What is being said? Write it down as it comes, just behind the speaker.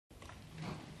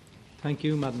Thank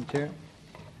you, Madam Chair.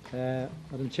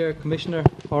 Madam Chair, Commissioner,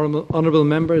 honourable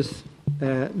members,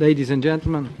 ladies and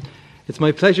gentlemen. It's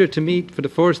my pleasure to meet for the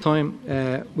first time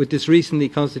with this recently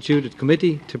constituted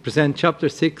committee to present Chapter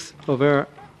 6 of our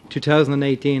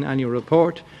 2018 annual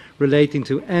report relating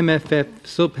to MFF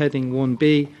subheading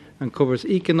 1B and covers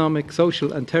economic,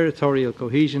 social and territorial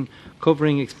cohesion,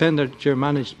 covering expenditure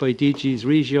managed by DG's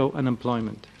Regio and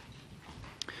Employment.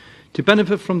 To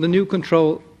benefit from the new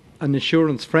control and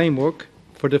assurance framework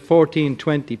for the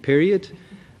 14-20 period,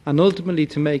 and ultimately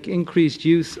to make increased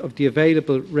use of the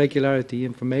available regularity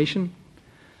information,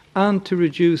 and to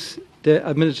reduce the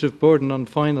administrative burden on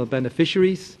final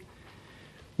beneficiaries,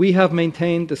 we have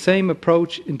maintained the same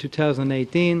approach in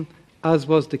 2018 as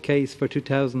was the case for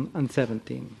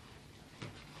 2017.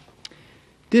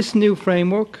 This new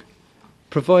framework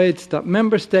provides that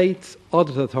Member States'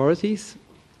 audit authorities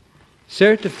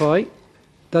certify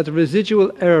that the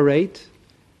residual error rate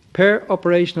per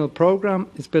operational programme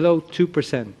is below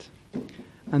 2%,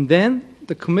 and then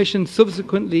the Commission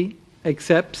subsequently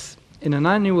accepts in an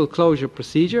annual closure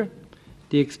procedure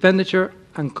the expenditure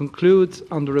and concludes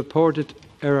on the reported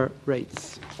error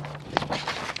rates.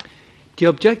 The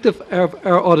objective of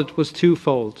our audit was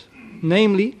twofold,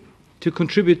 namely to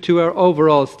contribute to our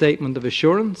overall statement of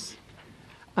assurance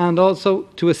and also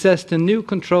to assess the new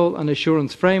control and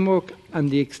assurance framework and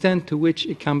the extent to which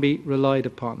it can be relied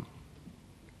upon.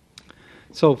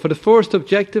 So, for the first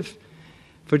objective,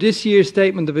 for this year's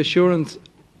Statement of Assurance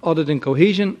Audit and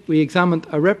Cohesion, we examined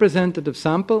a representative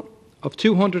sample of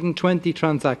 220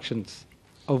 transactions,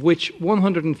 of which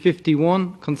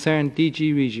 151 concerned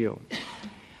DG Regio.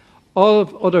 All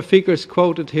of other figures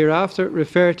quoted hereafter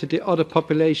refer to the audit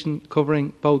population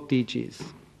covering both DGs.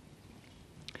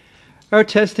 Our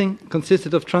testing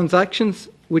consisted of transactions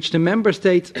which the Member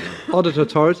States' audit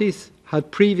authorities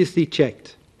had previously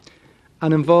checked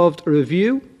and involved a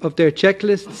review of their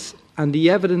checklists and the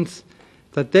evidence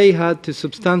that they had to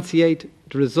substantiate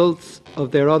the results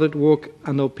of their audit work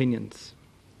and opinions.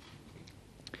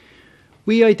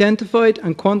 We identified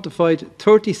and quantified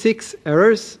 36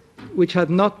 errors which had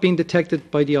not been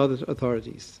detected by the audit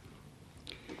authorities.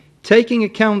 Taking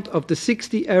account of the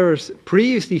 60 errors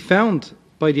previously found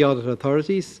by the audit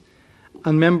authorities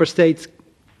and Member States'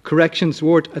 corrections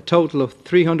worth a total of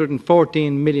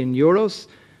 €314 million,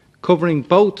 covering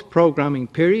both programming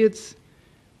periods,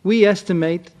 we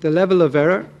estimate the level of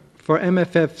error for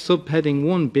MFF subheading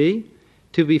 1B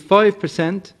to be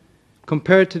 5%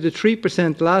 compared to the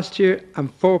 3% last year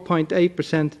and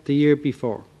 4.8% the year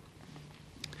before.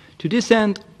 To this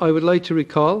end, I would like to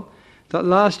recall that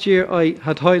last year I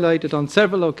had highlighted on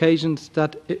several occasions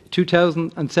that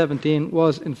 2017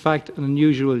 was in fact an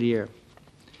unusual year.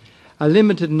 A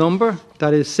limited number,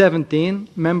 that is 17,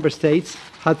 Member States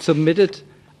had submitted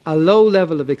a low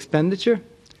level of expenditure,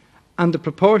 and the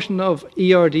proportion of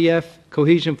ERDF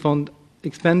Cohesion Fund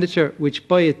expenditure, which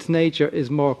by its nature is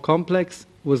more complex,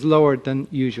 was lower than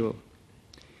usual.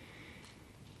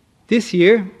 This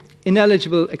year,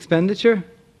 ineligible expenditure,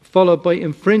 followed by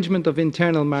infringement of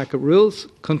internal market rules,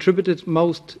 contributed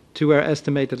most to our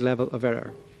estimated level of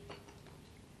error.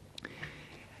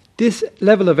 This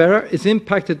level of error is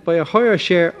impacted by a higher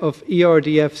share of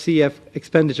ERDF CF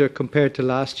expenditure compared to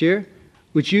last year,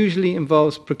 which usually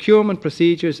involves procurement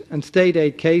procedures and state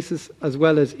aid cases, as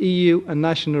well as EU and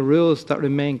national rules that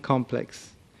remain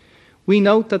complex. We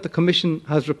note that the Commission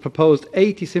has proposed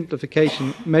 80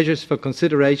 simplification measures for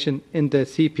consideration in the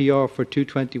CPR for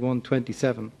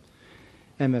 2021-27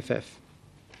 MFF.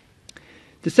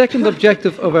 The second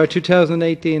objective of our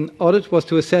 2018 audit was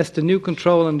to assess the new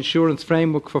control and assurance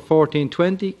framework for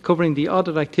 14-20, covering the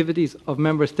audit activities of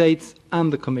Member States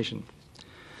and the Commission.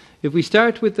 If we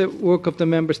start with the work of the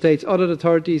Member States audit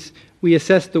authorities, we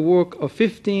assessed the work of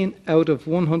 15 out of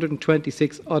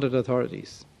 126 audit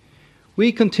authorities.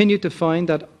 We continue to find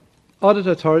that audit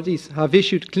authorities have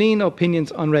issued clean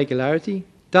opinions on regularity,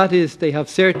 that is, they have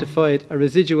certified a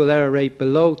residual error rate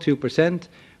below 2%,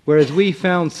 whereas we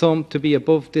found some to be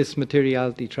above this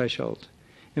materiality threshold.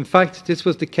 In fact, this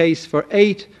was the case for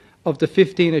 8 of the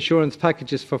 15 assurance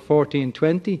packages for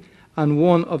 14-20 and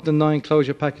 1 of the 9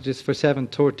 closure packages for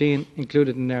 7-13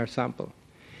 included in our sample.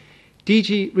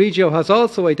 DG Regio has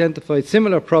also identified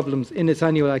similar problems in its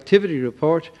annual activity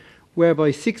report,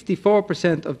 whereby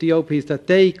 64% of the OPs that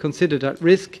they considered at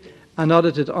risk and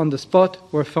audited on the spot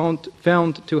were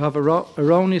found to have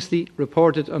erroneously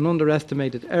reported an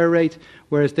underestimated error rate,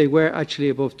 whereas they were actually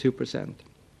above 2%.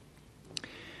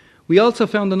 We also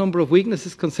found a number of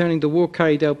weaknesses concerning the work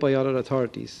carried out by audit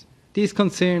authorities. These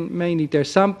concern mainly their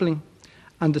sampling,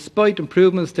 and despite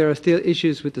improvements, there are still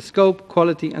issues with the scope,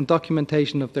 quality and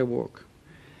documentation of their work.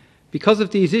 Because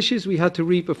of these issues, we had to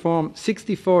re-perform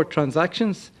 64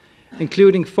 transactions,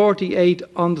 including 48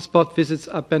 on-the-spot visits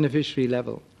at beneficiary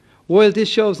level. While this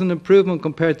shows an improvement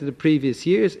compared to the previous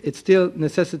years, it still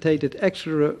necessitated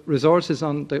extra resources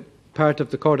on the part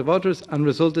of the Court of Auditors and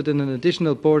resulted in an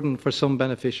additional burden for some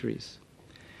beneficiaries.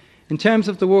 In terms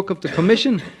of the work of the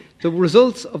Commission, the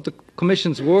results of the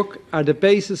Commission's work are the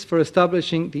basis for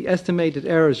establishing the estimated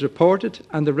errors reported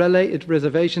and the related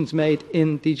reservations made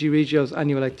in DG Regio's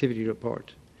annual activity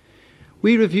report.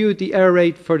 We reviewed the error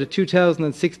rate for the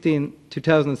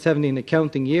 2016-2017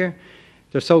 accounting year,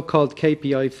 the so-called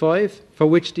KPI 5, for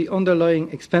which the underlying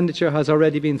expenditure has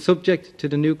already been subject to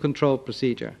the new control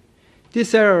procedure.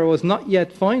 This error was not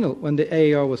yet final when the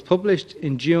AER was published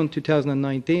in June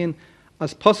 2019,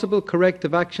 as possible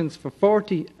corrective actions for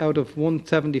 40 out of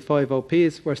 175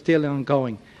 OPs were still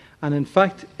ongoing, and in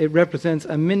fact it represents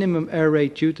a minimum error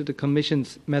rate due to the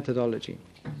Commission's methodology.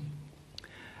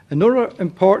 Another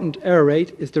important error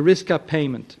rate is the risk gap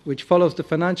payment, which follows the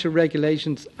Financial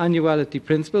Regulations annuality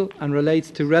principle and relates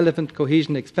to relevant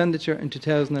cohesion expenditure in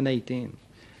 2018.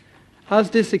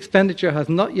 As this expenditure has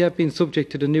not yet been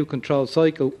subject to the new control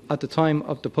cycle at the time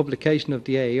of the publication of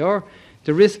the AER,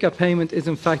 the risk gap payment is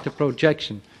in fact a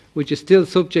projection, which is still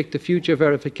subject to future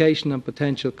verification and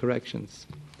potential corrections.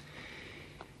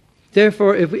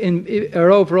 Therefore,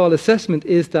 our overall assessment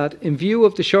is that, in view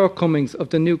of the shortcomings of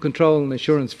the new control and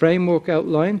assurance framework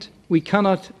outlined, we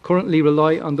cannot currently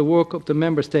rely on the work of the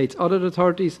Member States audit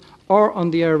authorities or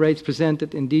on the error rates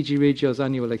presented in DG Regio's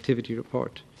annual activity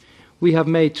report. We have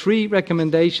made 3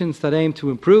 recommendations that aim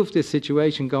to improve this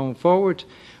situation going forward,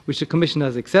 which the Commission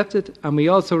has accepted, and we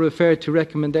also refer to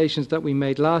recommendations that we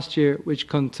made last year which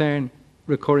concern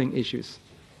recurring issues.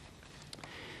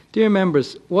 Dear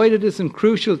members, while it is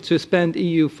crucial to spend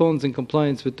EU funds in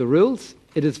compliance with the rules,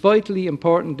 it is vitally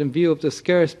important in view of the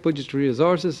scarce budgetary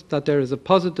resources that there is a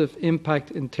positive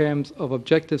impact in terms of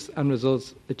objectives and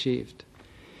results achieved.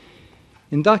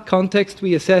 In that context,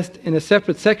 we assessed in a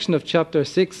separate section of Chapter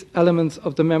 6 elements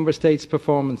of the Member States'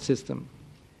 performance system.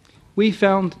 We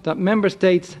found that Member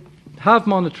States have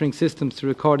monitoring systems to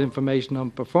record information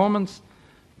on performance,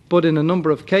 but in a number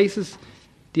of cases,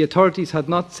 the authorities had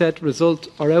not set result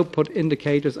or output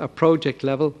indicators at project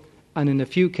level, and in a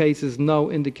few cases, no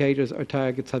indicators or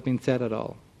targets had been set at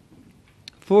all.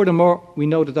 Furthermore, we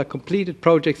noted that completed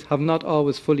projects have not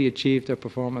always fully achieved their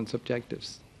performance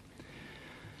objectives.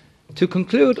 To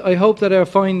conclude, I hope that our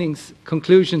findings,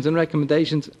 conclusions and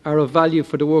recommendations are of value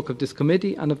for the work of this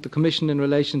committee and of the Commission in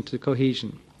relation to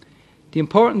cohesion. The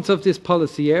importance of this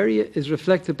policy area is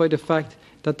reflected by the fact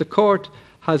that the Court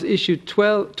has issued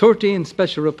 13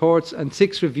 special reports and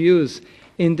 6 reviews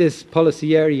in this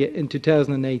policy area in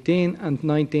 2018 and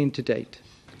 19 to date.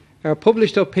 Our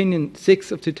published opinion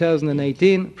 6 of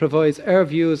 2018 provides our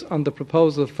views on the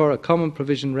proposal for a common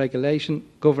provision regulation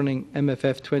governing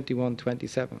MFF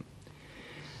 21-27.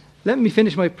 Let me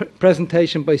finish my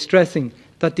presentation by stressing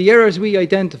that the errors we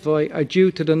identify are due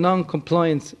to the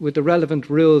non-compliance with the relevant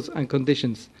rules and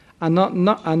conditions and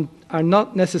are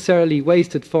not necessarily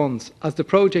wasted funds, as the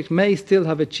project may still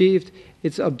have achieved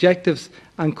its objectives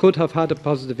and could have had a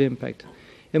positive impact.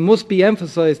 It must be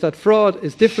emphasised that fraud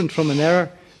is different from an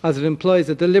error, as it implies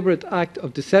a deliberate act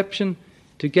of deception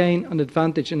to gain an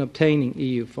advantage in obtaining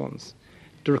EU funds.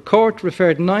 The Court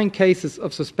referred 9 cases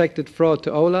of suspected fraud to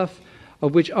OLAF,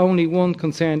 of which only 1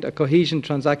 concerned a cohesion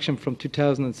transaction from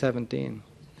 2017.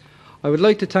 I would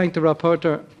like to thank the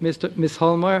rapporteur, Ms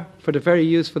Hohlmeier, for the very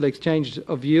useful exchange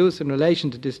of views in relation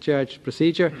to discharge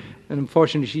procedure, and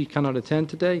unfortunately she cannot attend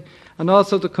today, and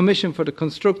also the Commission for the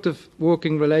constructive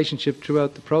working relationship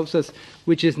throughout the process,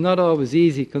 which is not always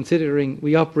easy considering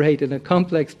we operate in a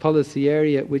complex policy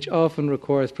area which often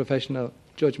requires professional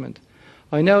judgment.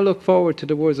 I now look forward to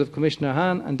the words of Commissioner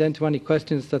Hahn and then to any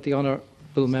questions that the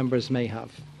honourable members may have.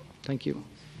 Thank you.